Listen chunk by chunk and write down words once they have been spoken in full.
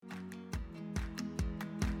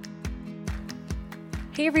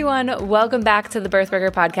Hey everyone, welcome back to the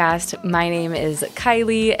Birthworker Podcast. My name is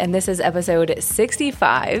Kylie and this is episode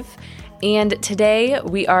 65. And today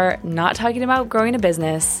we are not talking about growing a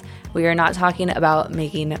business. We are not talking about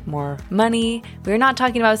making more money. We are not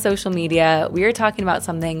talking about social media. We are talking about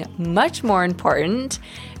something much more important,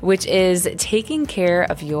 which is taking care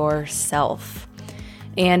of yourself.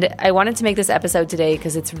 And I wanted to make this episode today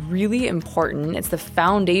because it's really important. It's the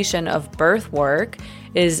foundation of birth work,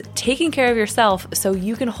 is taking care of yourself so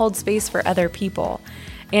you can hold space for other people.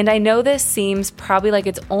 And I know this seems probably like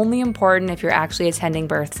it's only important if you're actually attending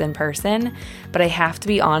births in person, but I have to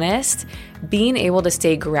be honest, being able to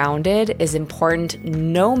stay grounded is important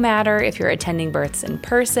no matter if you're attending births in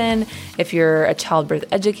person, if you're a childbirth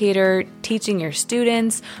educator, teaching your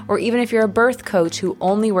students, or even if you're a birth coach who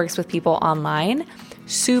only works with people online.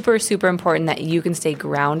 Super, super important that you can stay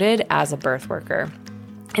grounded as a birth worker.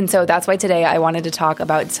 And so that's why today I wanted to talk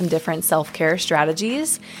about some different self-care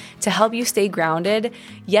strategies to help you stay grounded,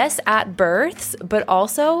 yes, at births, but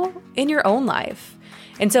also in your own life.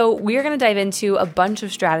 And so we're going to dive into a bunch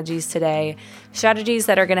of strategies today, strategies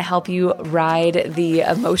that are going to help you ride the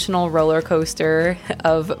emotional roller coaster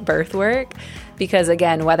of birth work. Because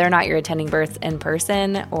again, whether or not you're attending births in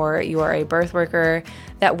person or you are a birth worker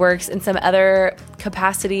that works in some other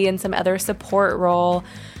capacity and some other support role,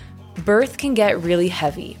 birth can get really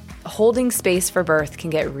heavy. Holding space for birth can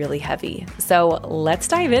get really heavy. So let's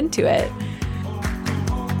dive into it.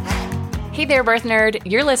 Hey there, birth nerd.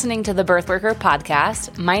 You're listening to the Birth Worker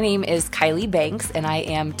Podcast. My name is Kylie Banks, and I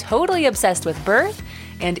am totally obsessed with birth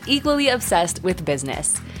and equally obsessed with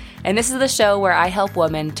business. And this is the show where I help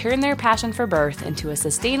women turn their passion for birth into a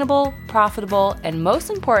sustainable, profitable, and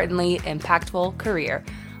most importantly, impactful career.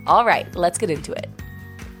 All right, let's get into it.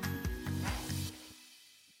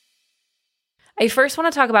 I first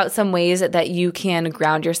want to talk about some ways that you can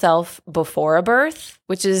ground yourself before a birth,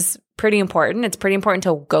 which is pretty important. It's pretty important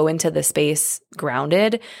to go into the space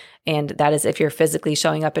grounded. And that is if you're physically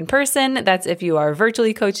showing up in person. That's if you are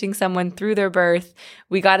virtually coaching someone through their birth.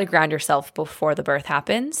 We got to ground yourself before the birth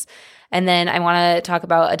happens. And then I want to talk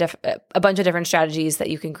about a bunch of different strategies that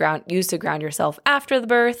you can use to ground yourself after the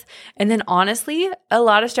birth. And then honestly, a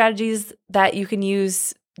lot of strategies that you can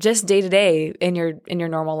use just day to day in your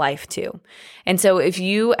normal life too. And so if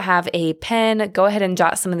you have a pen, go ahead and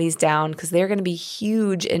jot some of these down because they're going to be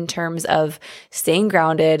huge in terms of staying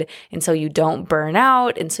grounded and so you don't burn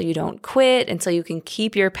out and so you don't quit and so you can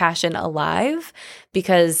keep your passion alive,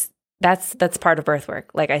 because that's part of birth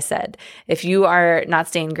work. Like I said, if you are not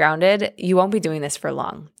staying grounded, you won't be doing this for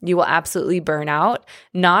long. You will absolutely burn out,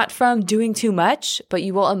 not from doing too much, but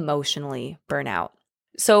you will emotionally burn out.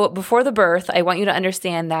 So before the birth, I want you to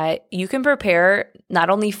understand that you can prepare not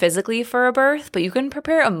only physically for a birth, but you can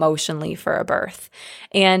prepare emotionally for a birth.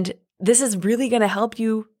 And this is really going to help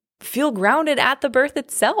you feel grounded at the birth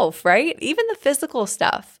itself, right? Even the physical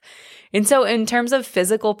stuff. And so in terms of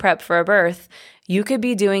physical prep for a birth, you could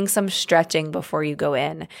be doing some stretching before you go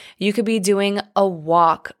in. You could be doing a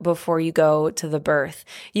walk before you go to the birth.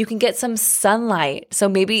 You can get some sunlight. So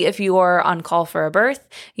maybe if you are on call for a birth,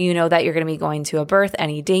 you know that you're going to be going to a birth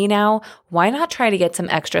any day now. Why not try to get some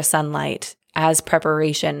extra sunlight as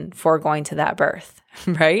preparation for going to that birth,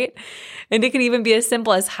 right? And it can even be as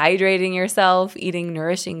simple as hydrating yourself, eating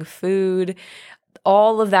nourishing food.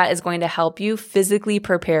 All of that is going to help you physically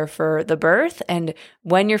prepare for the birth. And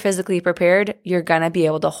when you're physically prepared, you're going to be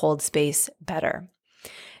able to hold space better.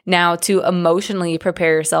 Now, to emotionally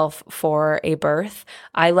prepare yourself for a birth,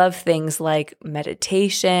 I love things like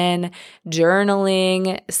meditation,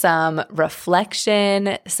 journaling, some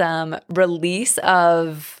reflection, some release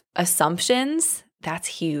of assumptions. That's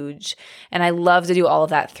huge. And I love to do all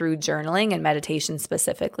of that through journaling and meditation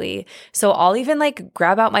specifically. So I'll even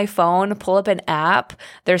grab out my phone, pull up an app.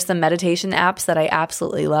 There's some meditation apps that I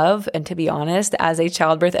absolutely love. And to be honest, as a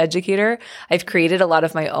childbirth educator, I've created a lot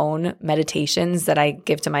of my own meditations that I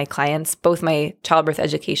give to my clients, both my childbirth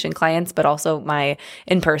education clients, but also my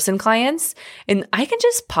in-person clients. And I can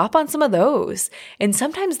just pop on some of those. And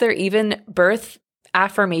sometimes they're even birth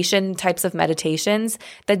affirmation types of meditations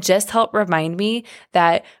that just help remind me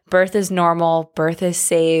that birth is normal, birth is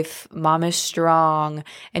safe, mom is strong,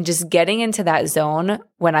 and just getting into that zone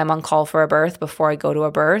when I'm on call for a birth before I go to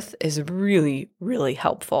a birth is really, really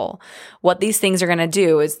helpful. What these things are going to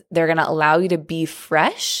do is they're going to allow you to be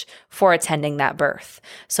fresh for attending that birth.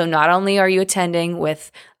 So not only are you attending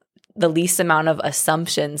with the least amount of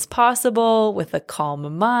assumptions possible with a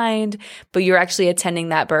calm mind, but you're actually attending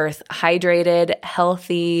that birth hydrated,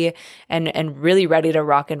 healthy, and really ready to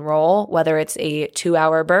rock and roll, whether it's a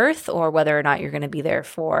 2-hour birth or whether or not you're going to be there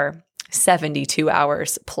for 72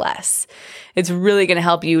 hours plus. It's really going to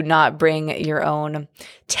help you not bring your own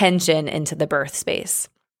tension into the birth space.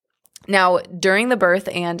 Now, during the birth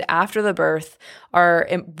and after the birth are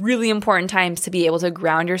really important times to be able to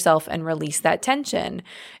ground yourself and release that tension.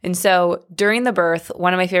 And so during the birth,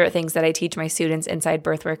 one of my favorite things that I teach my students inside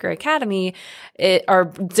Birthworker Academy are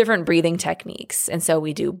different breathing techniques. And so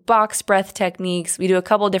we do box breath techniques. We do a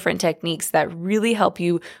couple different techniques that really help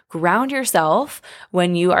you ground yourself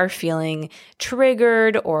when you are feeling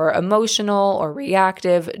triggered or emotional or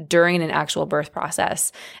reactive during an actual birth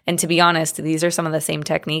process. And to be honest, these are some of the same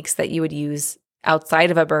techniques that you would use outside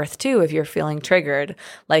of a birth too if you're feeling triggered.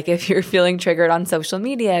 Like if you're feeling triggered on social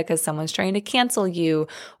media because someone's trying to cancel you,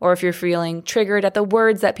 or if you're feeling triggered at the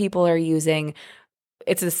words that people are using,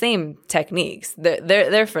 it's the same techniques.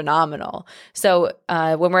 They're phenomenal. So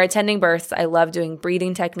when we're attending births, I love doing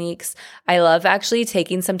breathing techniques. I love actually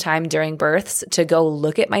taking some time during births to go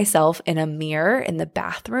look at myself in a mirror in the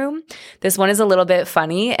bathroom. This one is a little bit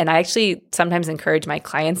funny, and I actually sometimes encourage my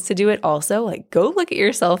clients to do it also. Like, go look at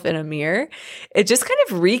yourself in a mirror. It just kind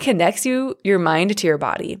of reconnects your mind to your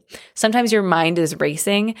body. Sometimes your mind is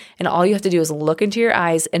racing, and all you have to do is look into your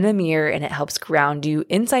eyes in the mirror, and it helps ground you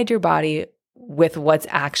inside your body with what's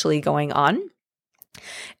actually going on.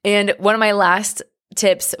 And one of my last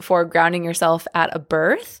tips for grounding yourself at a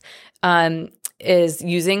birth is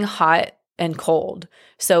using hot and cold.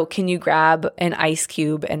 So can you grab an ice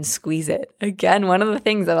cube and squeeze it? Again, one of the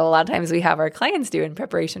things that a lot of times we have our clients do in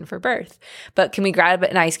preparation for birth. But can we grab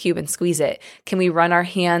an ice cube and squeeze it? Can we run our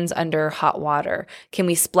hands under hot water? Can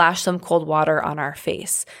we splash some cold water on our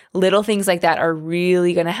face? Little things like that are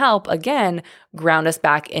really going to help, again, ground us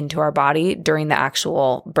back into our body during the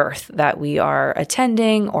actual birth that we are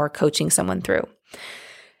attending or coaching someone through.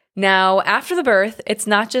 Now, after the birth, it's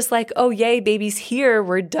not just like, oh, yay, baby's here,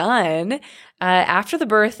 we're done. After the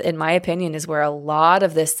birth, in my opinion, is where a lot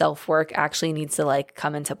of this self-work actually needs to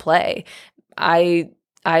come into play. I've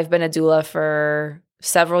been a doula for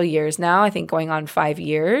several years now, I think going on 5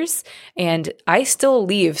 years, and I still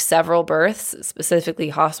leave several births, specifically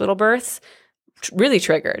hospital births, really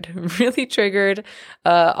triggered,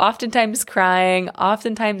 oftentimes crying,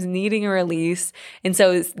 oftentimes needing a release. And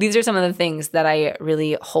so these are some of the things that I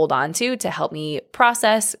really hold on to help me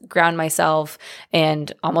process, ground myself,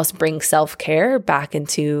 and almost bring self-care back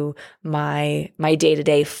into my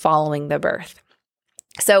day-to-day following the birth.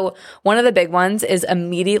 So one of the big ones is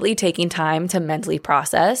immediately taking time to mentally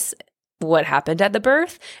process what happened at the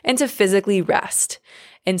birth and to physically rest.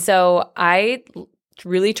 And so I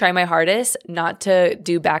really try my hardest not to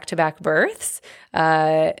do back-to-back births.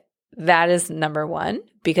 That is number one,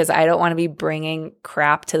 because I don't want to be bringing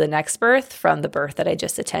crap to the next birth from the birth that I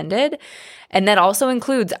just attended. And that also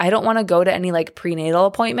includes, I don't want to go to any prenatal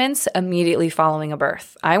appointments immediately following a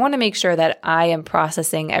birth. I want to make sure that I am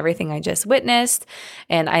processing everything I just witnessed,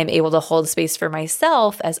 and I'm able to hold space for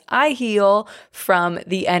myself as I heal from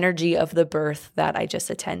the energy of the birth that I just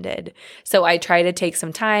attended. So I try to take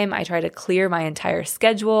some time. I try to clear my entire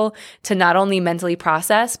schedule to not only mentally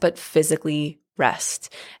process, but physically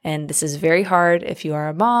rest. And this is very hard if you are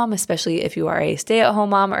a mom, especially if you are a stay-at-home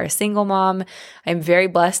mom or a single mom. I'm very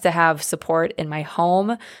blessed to have support in my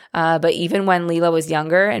home. But even when Leela was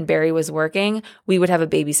younger and Barry was working, we would have a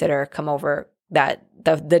babysitter come over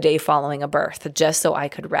the day following a birth just so I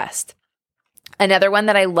could rest. Another one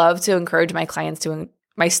that I love to encourage my clients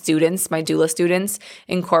my doula students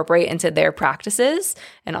incorporate into their practices,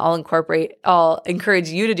 and I'll encourage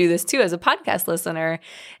you to do this too as a podcast listener,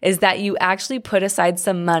 is that you actually put aside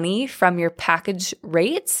some money from your package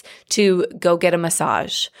rates to go get a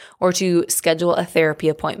massage or to schedule a therapy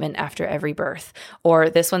appointment after every birth. Or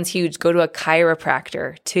this one's huge, go to a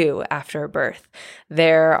chiropractor too after a birth.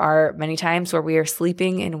 There are many times where we are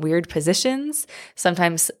sleeping in weird positions.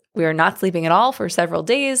 Sometimes we are not sleeping at all for several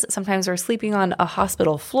days. Sometimes we're sleeping on a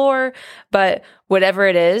hospital floor, but whatever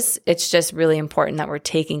it is, it's just really important that we're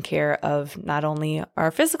taking care of not only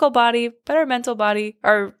our physical body, but our mental body,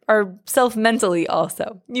 our self mentally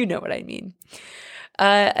also. You know what I mean.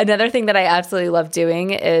 Another thing that I absolutely love doing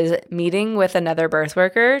is meeting with another birth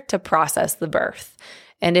worker to process the birth.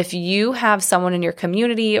 And if you have someone in your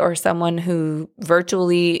community or someone who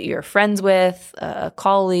virtually you're friends with, a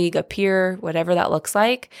colleague, a peer, whatever that looks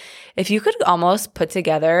like, if you could almost put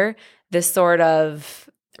together this sort of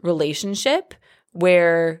relationship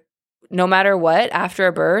where no matter what, after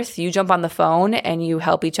a birth, you jump on the phone and you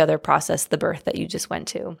help each other process the birth that you just went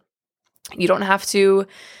to. You don't have to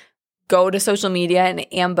go to social media and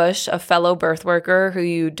ambush a fellow birth worker who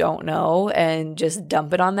you don't know and just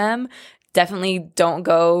dump it on them. Definitely don't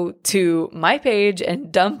go to my page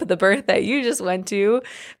and dump the birth that you just went to,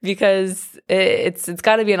 because it's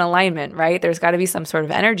got to be an alignment, right? There's got to be some sort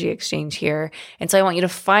of energy exchange here. And so I want you to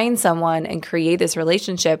find someone and create this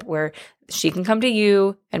relationship where she can come to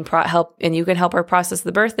you and help, and you can help her process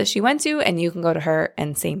the birth that she went to, and you can go to her,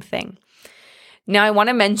 and same thing. Now, I want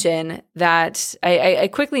to mention that I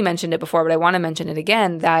quickly mentioned it before, but I want to mention it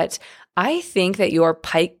again, that I think that your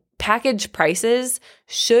package prices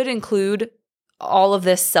should include all of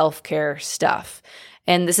this self-care stuff.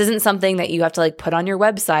 And this isn't something that you have to put on your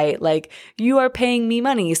website, like, you are paying me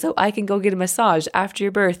money so I can go get a massage after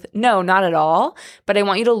your birth. No, not at all. But I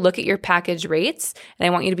want you to look at your package rates, and I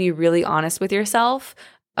want you to be really honest with yourself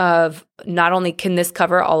of not only can this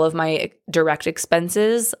cover all of my direct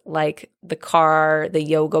expenses, like the car, the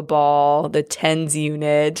yoga ball, the TENS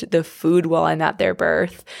unit, the food while I'm at their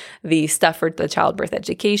birth, the stuff for the childbirth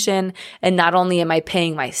education. And not only am I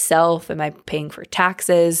paying myself, am I paying for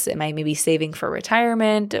taxes? Am I maybe saving for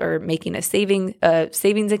retirement or making a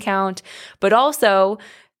savings account? But also,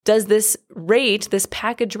 does this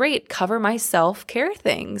package rate cover my self-care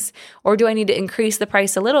things? Or do I need to increase the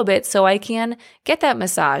price a little bit so I can get that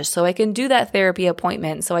massage, so I can do that therapy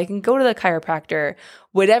appointment, so I can go to the chiropractor?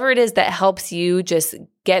 Whatever it is that helps you just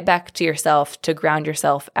get back to yourself, to ground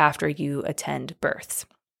yourself after you attend births.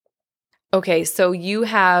 Okay, so you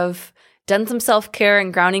have done some self-care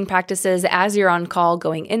and grounding practices as you're on call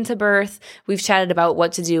going into birth. We've chatted about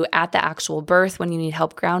what to do at the actual birth when you need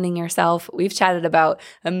help grounding yourself. We've chatted about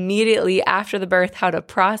immediately after the birth, how to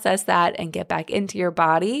process that and get back into your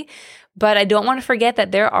body. But I don't want to forget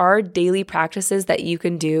that there are daily practices that you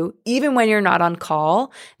can do, even when you're not on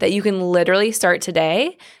call, that you can literally start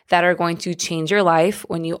today that are going to change your life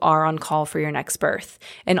when you are on call for your next birth.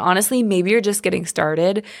 And honestly, maybe you're just getting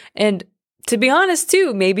started. And to be honest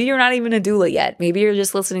too, maybe you're not even a doula yet. Maybe you're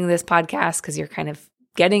just listening to this podcast because you're kind of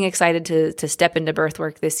getting excited to step into birth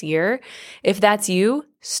work this year. If that's you,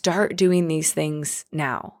 start doing these things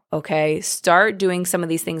now, okay? Start doing some of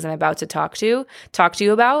these things I'm about to talk to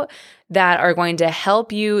you about that are going to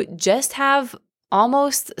help you just have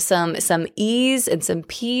almost some ease and some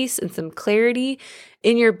peace and some clarity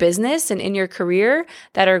in your business and in your career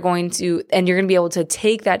that are and you're going to be able to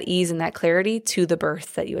take that ease and that clarity to the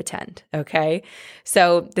birth that you attend, okay?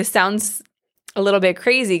 So this sounds a little bit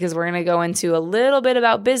crazy because we're going to go into a little bit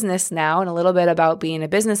about business now and a little bit about being a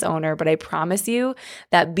business owner, but I promise you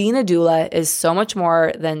that being a doula is so much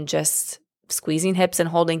more than just squeezing hips and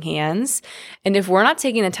holding hands. And if we're not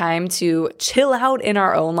taking the time to chill out in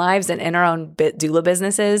our own lives and in our own doula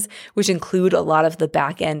businesses, which include a lot of the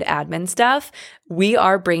back end admin stuff, we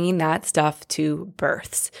are bringing that stuff to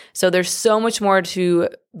births. So there's so much more to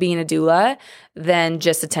being a doula than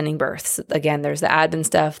just attending births. Again, there's the admin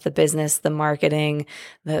stuff, the business, the marketing,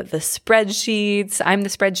 the spreadsheets. I'm the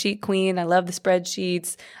spreadsheet queen. I love the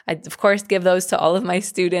spreadsheets. I, of course, give those to all of my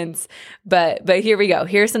students. But here we go.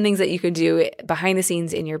 Here are some things that you can do behind the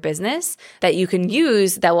scenes in your business that you can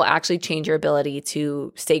use that will actually change your ability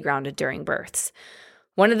to stay grounded during births.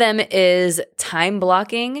 One of them is time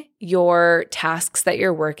blocking your tasks that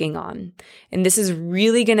you're working on. And this is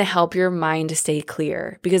really going to help your mind to stay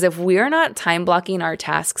clear, because if we are not time blocking our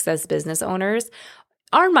tasks as business owners,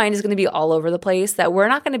 our mind is going to be all over the place, that we're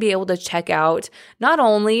not going to be able to check out not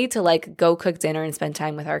only to go cook dinner and spend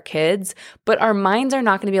time with our kids, but our minds are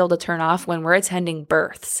not going to be able to turn off when we're attending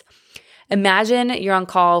births. Imagine you're on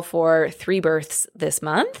call for 3 births this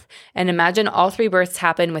month, and imagine all 3 births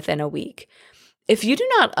happen within a week. If you do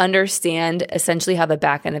not understand essentially how the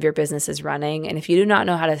back end of your business is running, and if you do not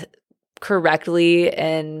know how to correctly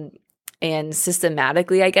and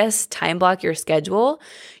systematically, I guess, time block your schedule,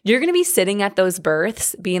 you're going to be sitting at those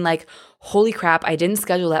births being like, holy crap, I didn't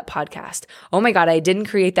schedule that podcast. Oh my God, I didn't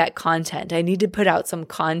create that content. I need to put out some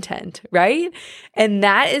content, right? And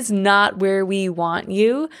that is not where we want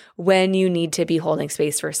you when you need to be holding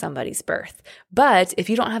space for somebody's birth. But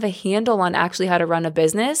if you don't have a handle on actually how to run a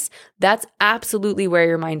business, that's absolutely where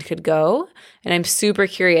your mind could go. And I'm super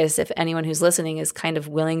curious if anyone who's listening is kind of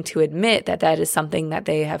willing to admit that that is something that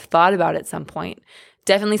they have thought about at some point.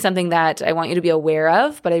 Definitely something that I want you to be aware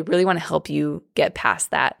of, but I really want to help you get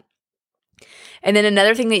past that. And then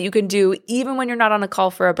another thing that you can do, even when you're not on a call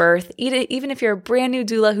for a birth, even if you're a brand new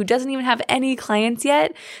doula who doesn't even have any clients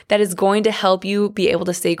yet, that is going to help you be able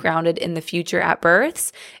to stay grounded in the future at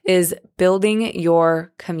births, is building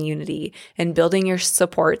your community and building your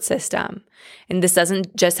support system. And this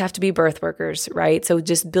doesn't just have to be birth workers, right? So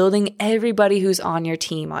just building everybody who's on your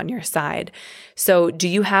team, on your side. So do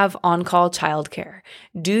you have on-call childcare?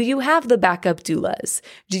 Do you have the backup doulas?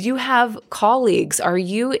 Do you have colleagues? Are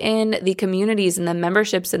you in the communities and the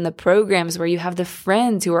memberships and the programs where you have the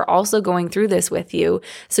friends who are also going through this with you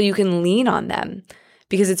so you can lean on them?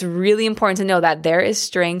 Because it's really important to know that there is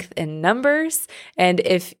strength in numbers. And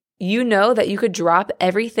if you know that you could drop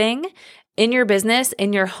everything in your business,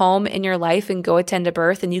 in your home, in your life, and go attend a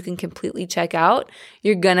birth, and you can completely check out,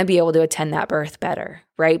 you're going to be able to attend that birth better,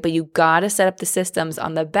 right? But you got to set up the systems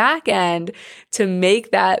on the back end to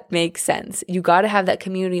make that make sense. You got to have that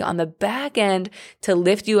community on the back end to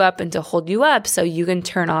lift you up and to hold you up so you can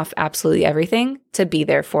turn off absolutely everything to be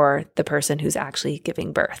there for the person who's actually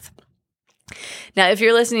giving birth. Now, if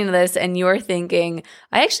you're listening to this and you're thinking,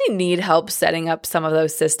 I actually need help setting up some of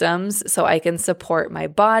those systems so I can support my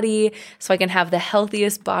body, so I can have the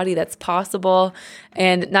healthiest body that's possible.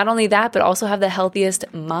 And not only that, but also have the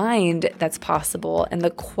healthiest mind that's possible and the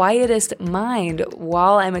quietest mind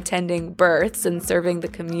while I'm attending births and serving the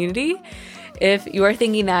community. If you are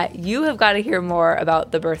thinking that, you have got to hear more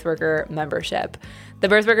about the Birth Worker membership. The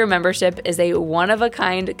Birth Worker membership is a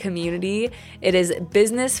one-of-a-kind community. It is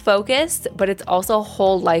business-focused, but it's also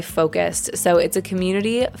whole life-focused. So it's a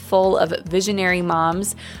community full of visionary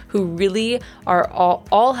moms who really are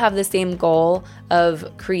all have the same goal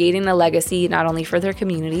of creating a legacy, not only for their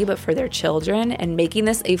community, but for their children, and making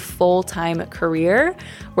this a full-time career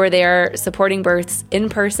where they are supporting births in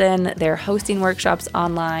person, they're hosting workshops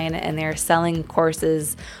online, and they're selling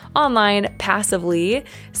courses online passively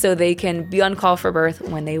so they can be on call for birth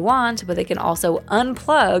when they want, but they can also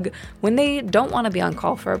unplug when they don't want to be on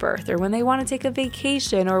call for a birth or when they want to take a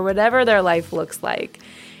vacation or whatever their life looks like.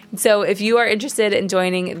 So if you are interested in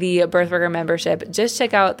joining the Birth Worker membership, just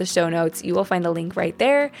check out the show notes. You will find the link right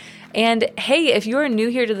there. And hey, if you are new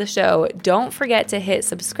here to the show, don't forget to hit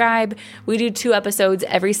subscribe. We do 2 episodes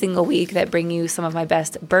every single week that bring you some of my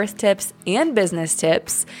best birth tips and business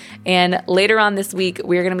tips. And later on this week,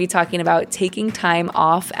 we're going to be talking about taking time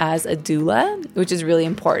off as a doula, which is really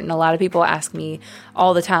important. A lot of people ask me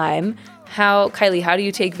all the time, Kylie, how do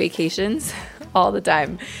you take vacations? All the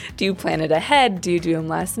time. Do you plan it ahead? Do you do them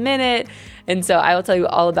last minute? And so I will tell you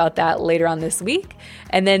all about that later on this week.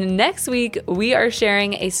 And then next week, we are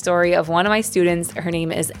sharing a story of one of my students. Her name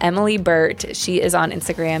is Emily Burt. She is on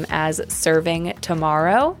Instagram as Serving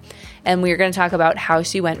Tomorrow. And we're going to talk about how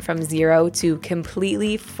she went from 0 to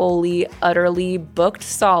completely, fully, utterly booked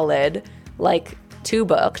solid, like too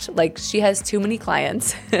booked, like she has too many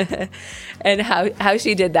clients, and how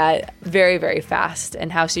she did that very, very fast,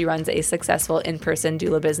 and how she runs a successful in-person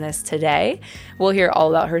doula business today. We'll hear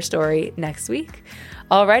all about her story next week.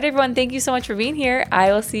 All right, everyone, thank you so much for being here.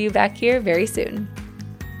 I will see you back here very soon.